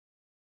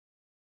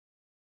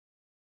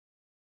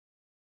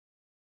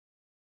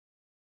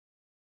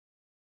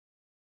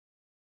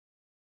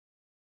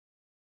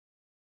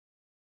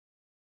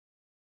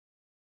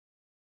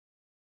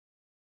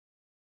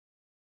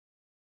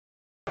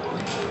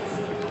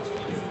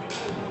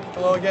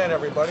Hello again,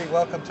 everybody.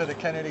 Welcome to the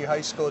Kennedy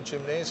High School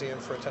Gymnasium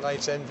for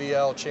tonight's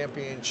NVL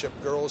Championship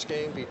Girls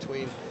game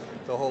between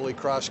the Holy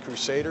Cross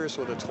Crusaders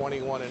with a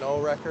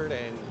 21-0 record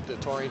and the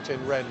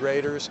Torrington Red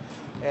Raiders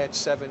at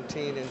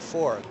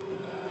 17-4.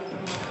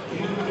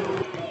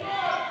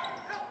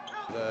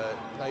 The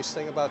nice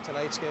thing about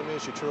tonight's game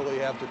is you truly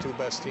have the two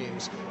best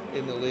teams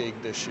in the league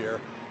this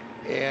year.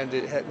 And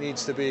it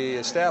needs to be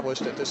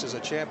established that this is a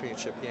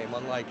championship game,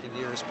 unlike in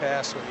years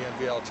past when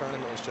the NVL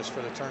tournament was just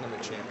for the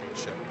tournament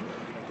championship.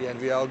 The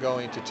NVL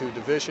going to two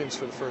divisions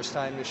for the first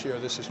time this year.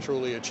 This is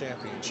truly a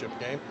championship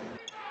game.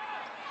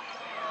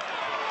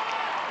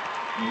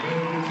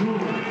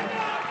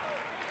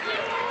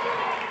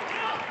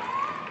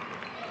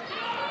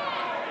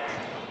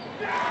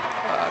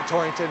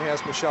 Torrington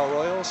has Michelle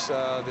Royals,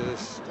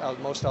 the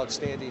most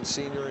outstanding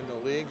senior in the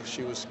league.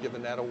 She was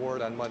given that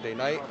award on Monday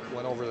night,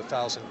 went over the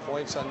 1,000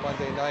 points on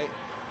Monday night.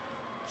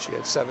 She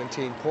had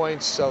 17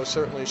 points, so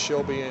certainly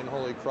she'll be in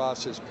Holy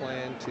Cross's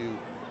plan to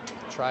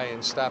try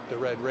and stop the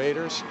Red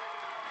Raiders.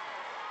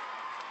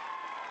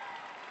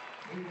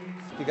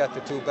 You got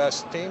the two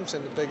best teams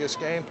in the biggest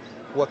game.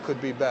 What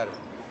could be better?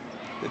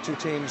 The two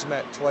teams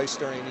met twice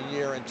during the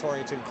year, and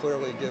Torrington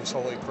clearly gives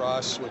Holy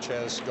Cross, which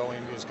is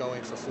going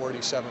for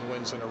 47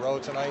 wins in a row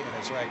tonight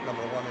and is ranked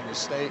 #1 in the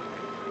state.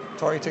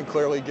 Torrington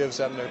clearly gives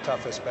them their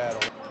toughest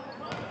battle.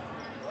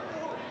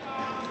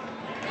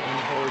 And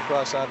Holy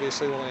Cross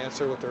obviously will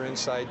answer with their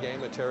inside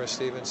game with Tara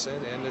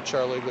Stevenson and the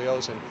Charlie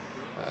Leos. And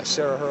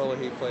Sarah Hurley,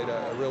 he played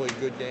a really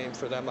good game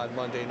for them on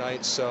Monday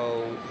night,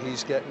 so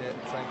he's getting it.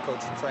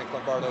 Coach Frank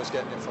Lombardo's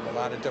getting it from a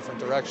lot of different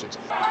directions.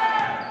 We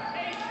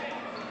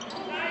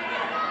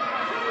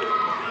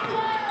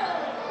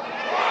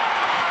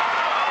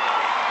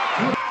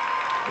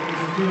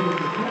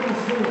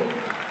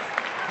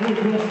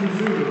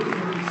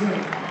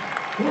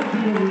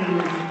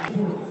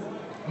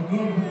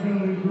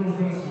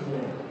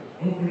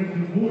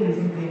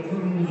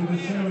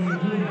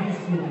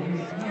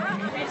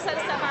just had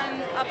to step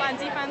up on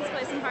defense,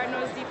 play some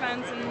hard-nosed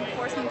defense, and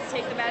force them to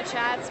take the bad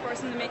shots,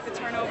 force them to make the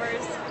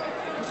turnovers.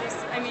 And just,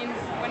 I mean,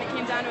 when it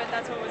came down to it,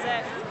 that's what was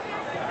it.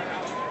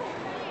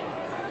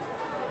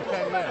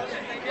 10 minutes.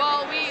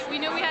 Well, we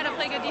knew we had to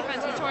play good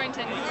defense with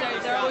Torrington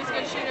because they're always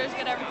good shooters,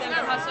 good everything,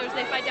 good hustlers.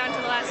 They fight down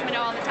to the last minute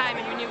all the time,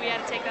 and we knew we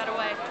had to take that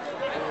away.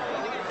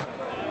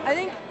 I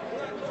think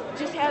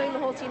just having the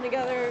whole team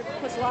together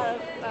puts a lot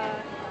of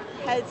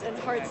heads and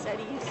hearts at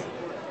ease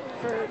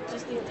for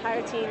just the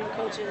entire team and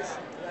coaches.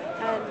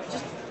 And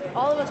just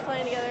all of us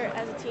playing together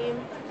as a team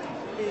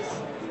is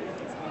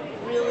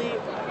really,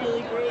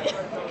 really great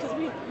because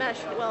we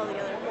mesh well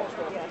together.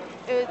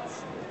 It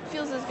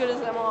feels as good as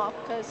them all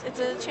because it's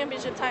a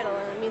championship title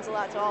and it means a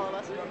lot to all of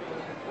us.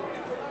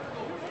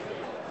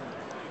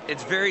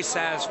 It's very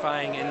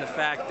satisfying in the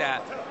fact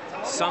that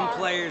some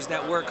players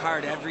that work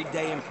hard every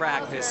day in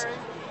practice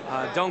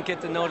don't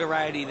get the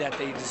notoriety that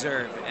they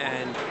deserve.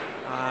 And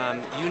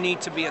you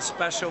need to be a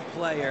special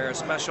player, a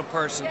special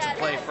person to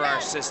play for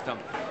our system.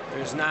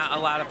 There's not a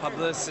lot of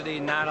publicity,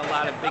 not a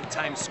lot of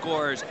big-time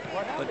scores,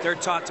 but they're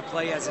taught to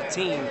play as a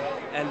team,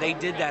 and they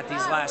did that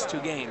these last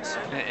two games.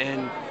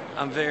 And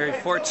I'm very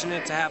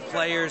fortunate to have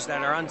players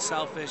that are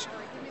unselfish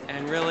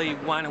and really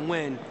want to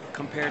win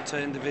compared to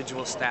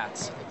individual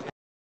stats.